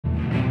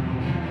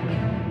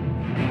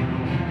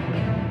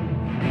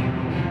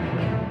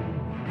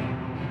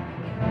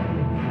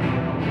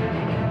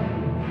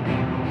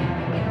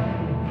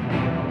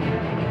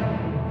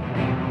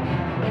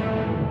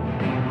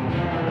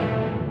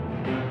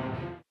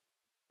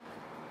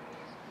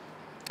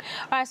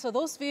All right, so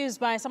those views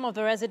by some of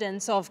the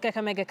residents of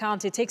Kakamega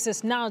County takes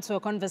us now to a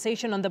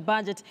conversation on the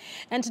budget.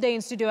 And today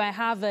in studio, I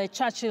have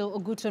Churchill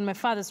Ogutu on my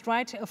father's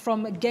right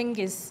from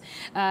Genghis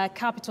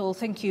Capital.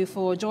 Thank you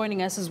for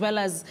joining us, as well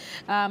as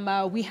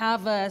we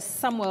have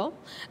Samuel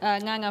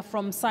Nganga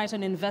from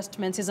Saiton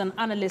Investments. He's an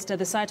analyst at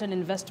the Saiton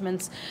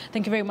Investments.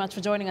 Thank you very much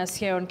for joining us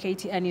here on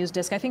KTN News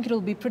Desk. I think it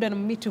will be prudent of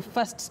me to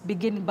first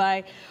begin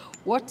by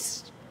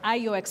what are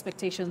your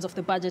expectations of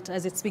the budget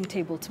as it's being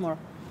tabled tomorrow?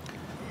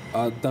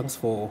 Thanks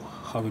for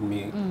having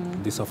me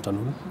this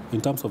afternoon.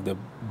 In terms of the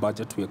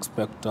budget, we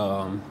expect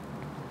a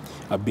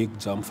big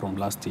jump from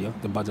last year.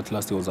 The budget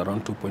last year was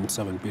around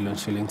 2.7 billion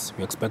shillings.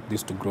 We expect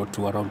this to grow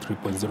to around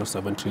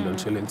 3.07 trillion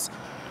shillings.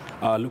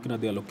 Looking at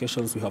the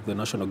allocations, we have the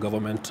national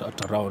government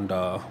at around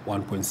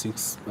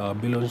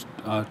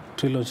 1.6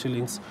 trillion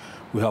shillings.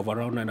 We have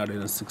around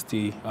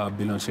 960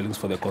 billion shillings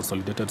for the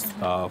consolidated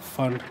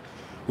fund.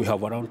 We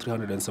have around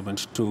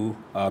 372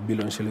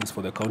 billion shillings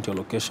for the county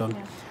allocation.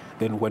 Yeah.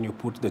 Then when you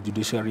put the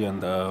judiciary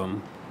and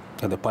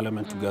the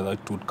parliament together,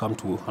 it would come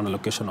to an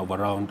allocation of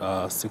around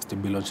 60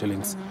 billion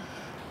shillings.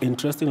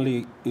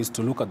 Interestingly, is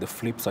to look at the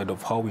flip side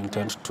of how we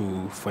intend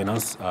to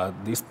finance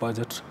this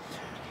budget.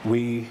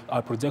 We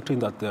are projecting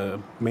that the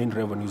main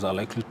revenues are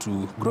likely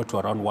to grow to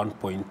around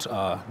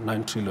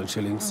 1.9 trillion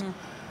shillings.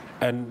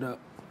 And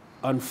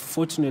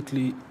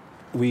unfortunately,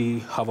 we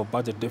have a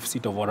budget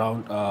deficit of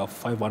around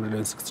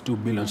 562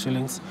 billion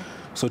shillings.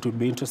 So it would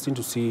be interesting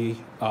to see,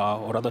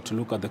 or rather to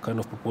look at the kind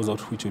of proposals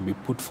which will be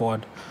put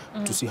forward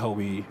to see how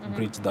we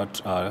bridge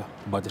that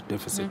budget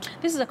deficit.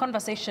 This is a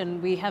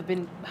conversation we have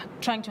been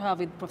trying to have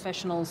with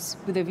professionals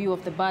with a view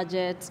of the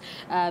budget,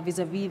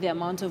 vis-a-vis the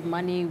amount of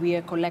money we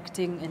are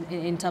collecting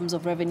in terms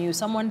of revenue.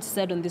 Someone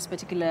said on this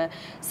particular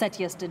set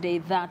yesterday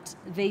that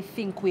they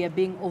think we are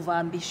being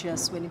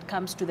over-ambitious when it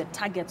comes to the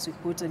targets we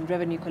put in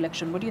revenue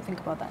collection. What do you think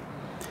about that?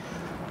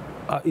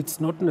 It's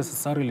not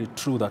necessarily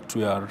true that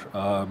we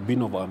are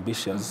being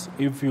over-ambitious.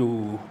 If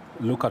you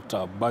look at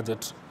our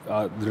budget,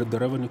 the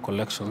revenue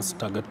collections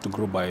target to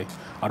grow by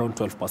around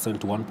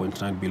 12% to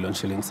 1.9 billion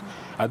shillings.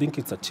 I think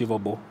it's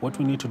achievable. What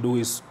we need to do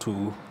is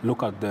to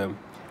look at the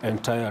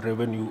entire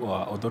revenue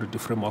authority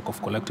framework of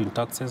collecting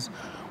taxes.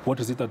 What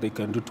is it that they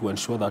can do to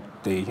ensure that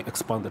they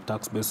expand the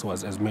tax base so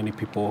as many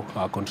people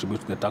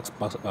contribute to the tax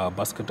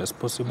basket as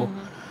possible?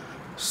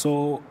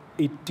 So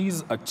it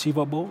is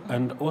achievable,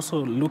 and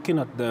also looking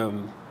at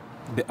the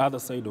other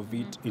side of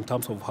it in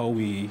terms of how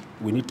we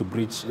need to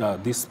bridge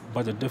this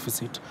budget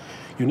deficit,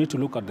 you need to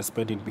look at the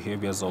spending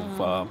behaviors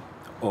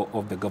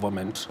of the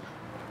government.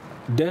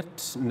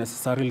 Debt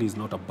necessarily is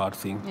not a bad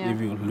thing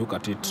if you look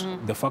at it.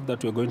 The fact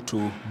that we're going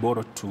to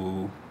borrow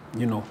to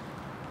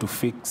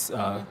fix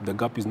the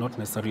gap is not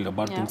necessarily a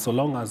bad thing, so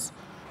long as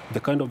the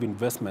kind of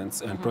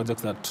investments and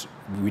projects that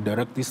we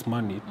direct this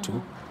money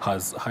to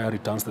has higher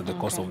returns than the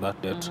cost of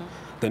that debt,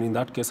 then in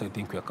that case, I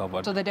think we are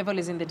covered. So the devil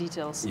is in the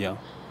details. Yeah.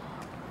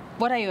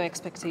 What are your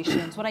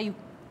expectations? What are you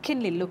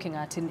keenly looking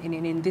at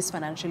in this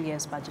financial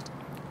year's budget?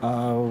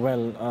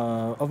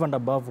 Over and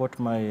above what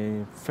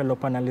my fellow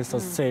panelists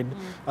have said,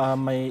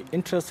 my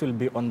interest will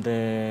be on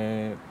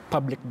the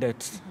public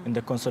debt in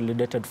the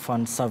consolidated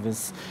fund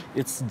service.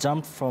 It's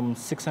jumped from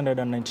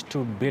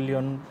 692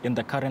 billion in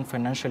the current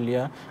financial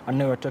year, and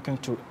now we're talking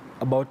to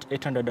about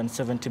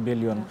 870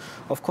 billion.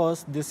 Of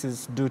course, this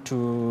is due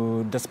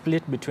to the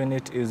split between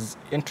it is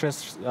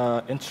interest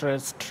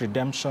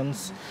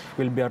redemptions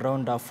will be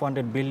around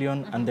 400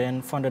 billion and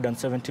then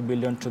 470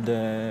 billion to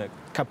the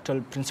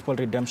capital principal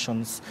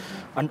redemptions.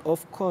 And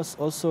of course,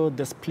 also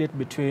the split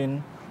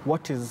between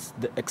what is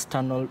the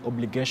external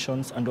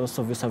obligations and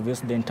also vis-a-vis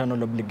the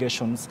internal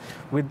obligations.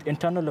 With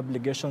internal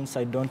obligations,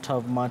 I don't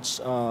have much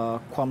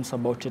qualms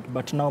about it,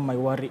 but now my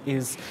worry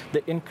is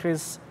the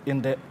increase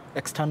in the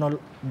external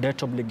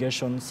debt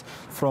obligations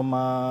from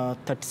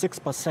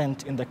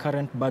 36% in the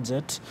current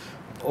budget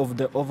of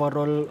the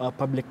overall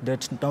public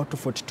debt down to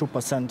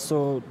 42%.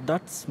 So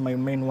that's my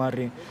main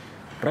worry.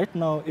 Right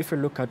now, if you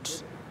look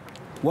at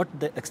what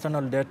the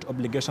external debt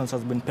obligations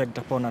has been pegged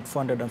upon at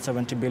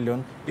 470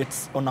 billion,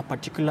 it's on a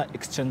particular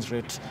exchange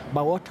rate.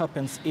 But what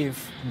happens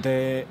if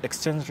the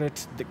exchange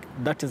rate,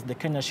 that is the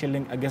Kenya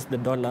shilling against the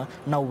dollar,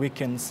 now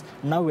weakens?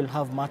 Now we'll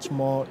have much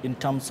more in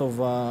terms of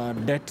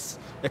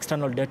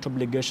external debt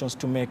obligations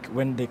to make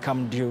when they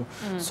come due.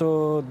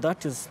 So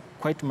that is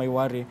quite my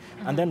worry.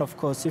 And then, of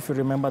course, if you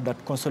remember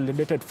that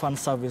consolidated fund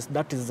service,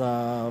 that is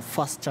a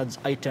first charge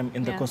item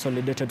in the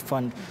consolidated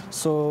fund.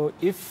 So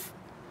if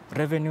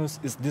revenues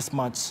is this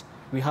much,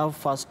 we have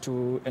first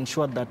to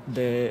ensure that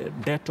the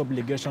debt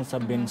obligations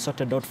have been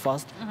sorted out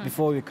first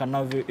before we can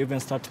now even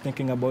start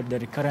thinking about the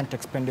recurrent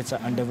expenditure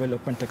and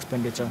development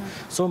expenditure.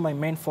 So my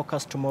main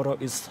focus tomorrow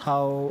is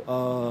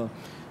how,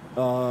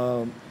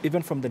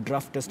 even from the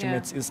draft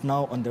estimates, is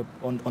now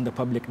on the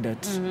public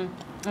debt.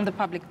 On the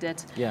public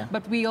debt. Yeah.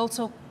 But we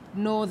also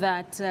know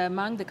that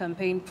among the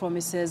campaign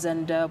promises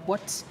and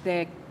what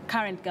the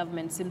current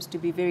government seems to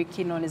be very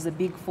keen on is the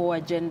Big Four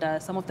agenda,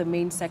 some of the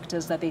main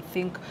sectors that they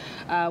think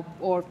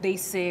or they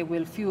say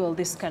will fuel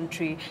this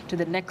country to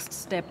the next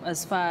step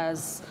as far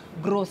as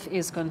growth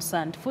is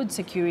concerned: food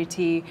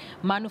security,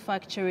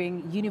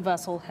 manufacturing,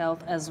 universal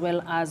health, as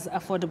well as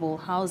affordable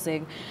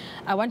housing.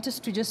 I want us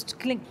to just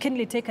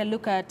keenly take a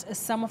look at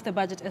some of the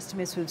budget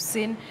estimates we've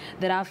seen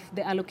that have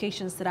the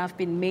allocations that have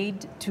been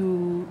made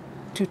to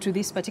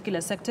these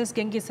particular sectors.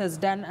 Genghis has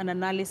done an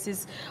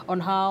analysis on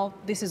how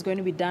this is going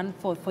to be done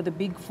for the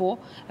Big Four.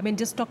 I mean,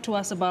 just talk to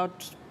us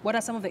about what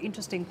are some of the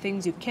interesting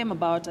things you came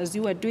about as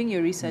you were doing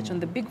your research on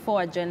the Big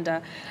Four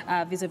agenda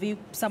vis-a-vis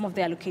some of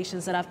the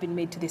allocations that have been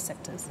made to these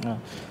sectors.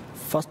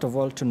 First of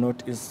all, to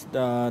note is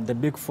the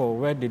Big Four.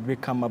 Where did we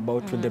come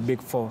about with the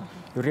Big Four?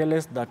 You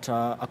realize that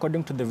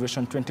according to the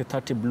Vision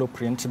 2030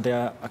 blueprint,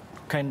 there are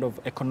kind of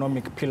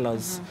economic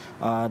pillars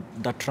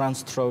that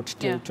runs throughout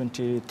till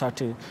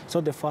 2030. So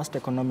the first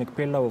economic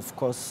pillar, of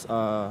course,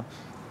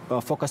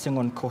 focusing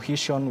on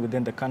cohesion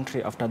within the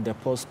country after the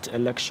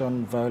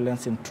post-election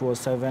violence in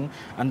 2007.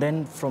 And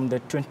then from the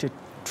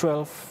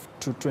 2012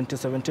 to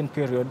 2017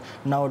 period,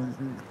 now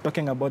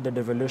talking about the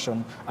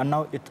devolution, and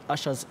now it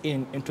ushers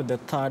into the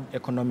third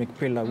economic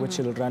pillar, which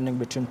is running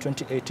between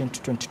 2018 to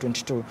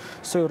 2022.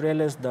 So you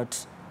realize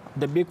that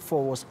the Big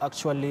Four was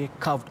actually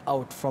carved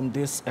out from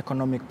this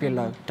economic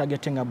pillar,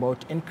 targeting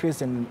about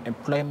increase in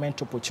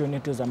employment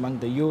opportunities among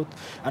the youth,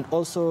 and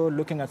also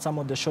looking at some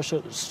of the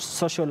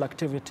social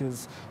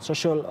activities,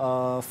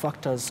 social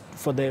factors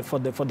for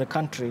the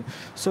country.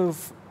 So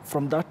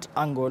from that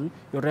angle,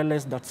 you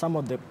realize that some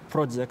of the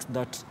projects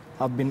that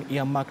have been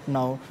earmarked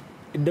now,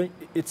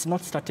 it's not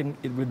starting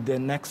with the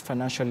next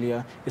financial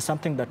year. It's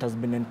something that has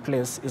been in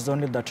place. It's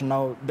only that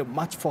now the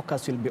much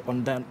focus will be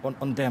on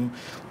them.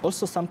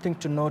 Also, something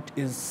to note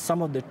is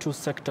some of the two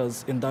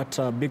sectors in that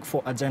Big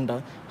Four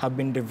agenda have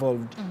been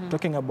devolved.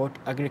 Talking about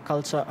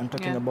agriculture and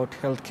talking about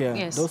healthcare.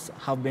 Yes. Those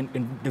have been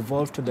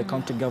devolved to the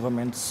county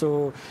government.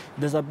 So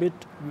there's a bit.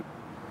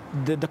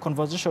 The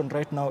conversation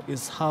right now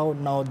is how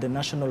now the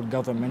national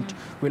government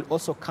will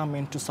also come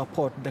in to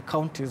support the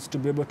counties to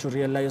be able to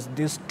realize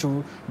these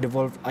two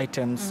devolved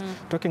items.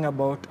 Talking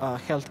about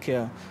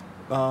healthcare,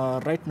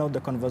 right now the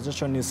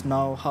conversation is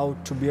now how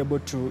to be able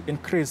to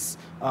increase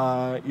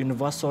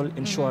universal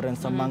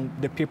insurance among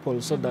the people,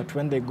 so that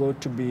when they go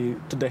to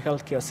the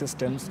healthcare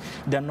systems,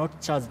 they're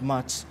not charged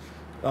much.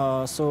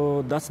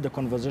 So that's the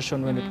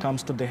conversation when it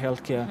comes to the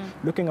healthcare.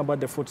 Looking about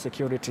the food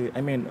security,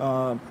 I mean,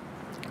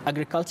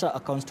 agriculture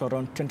accounts to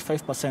around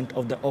 25%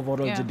 of the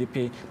overall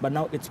GDP, but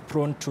now it's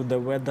prone to the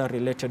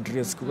weather-related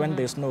risk. When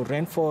there's no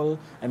rainfall,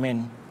 I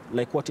mean,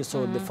 like what you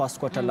saw the first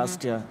quarter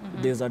last year,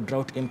 there's a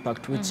drought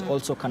impact, which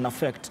also can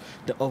affect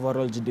the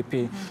overall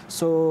GDP.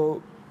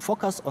 So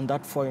focus on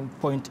that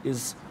point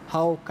is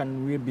how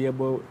can we be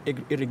able,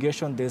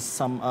 irrigation, there's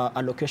some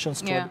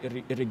allocations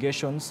toward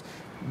irrigations.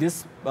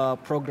 These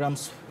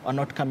programs are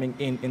not coming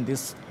in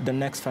the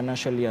next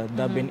financial year.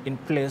 They've been in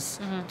place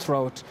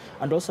throughout.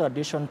 And also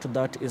addition to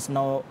that is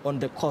now on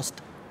the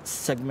cost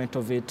segment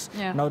of it.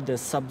 Now the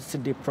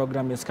subsidy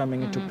program is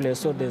coming into play.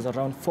 So there's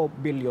around 4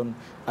 billion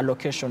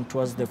allocation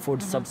towards the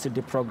food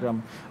subsidy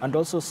program. And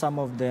also some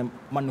of the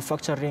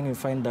manufacturing, you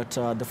find that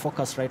the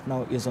focus right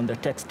now is on the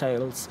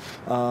textiles,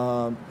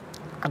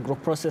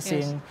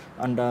 agro-processing,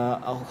 and a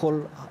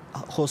whole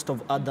host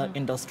of other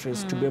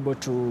industries to be able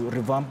to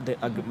revamp the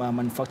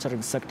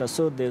manufacturing sector.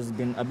 So there's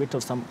been a bit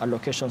of some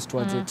allocations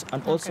towards it.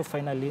 And also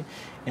finally,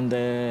 in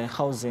the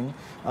housing,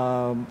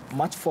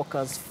 much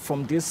focus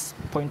from this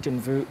point in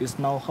view is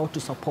now how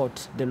to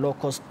support the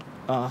low-cost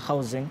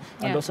housing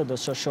and also the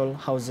social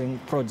housing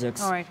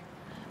projects. All right.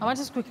 I want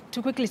us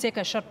to quickly take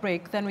a short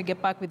break, then we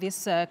get back with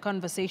this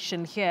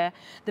conversation here.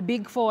 The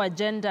Big Four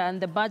agenda and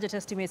the budget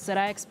estimates that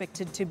are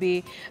expected to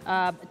be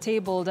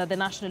tabled at the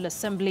National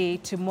Assembly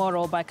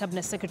tomorrow by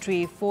Cabinet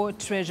Secretary for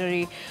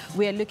Treasury.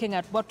 We are looking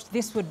at what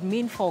this would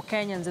mean for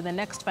Kenyans in the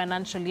next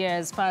financial year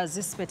as far as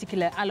this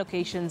particular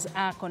allocations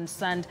are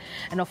concerned,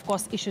 and of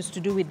course issues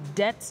to do with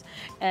debt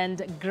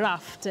and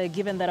graft,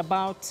 given that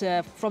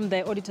from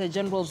the Auditor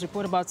General's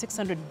report, about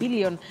 600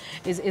 billion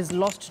is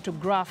lost to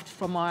graft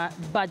from our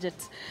budget.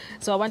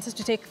 So I want us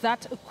to take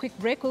that quick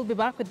break. We'll be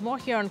back with more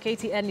here on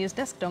KTN News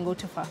Desk. Don't go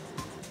too far.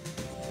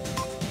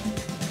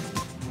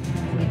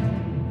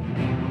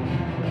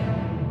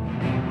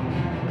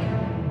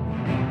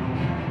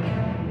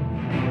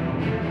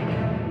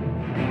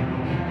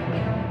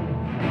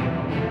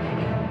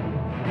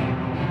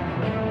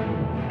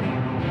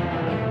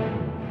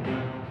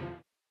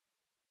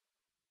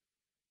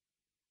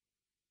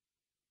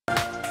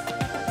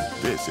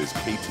 This is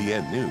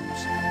KTN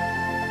News.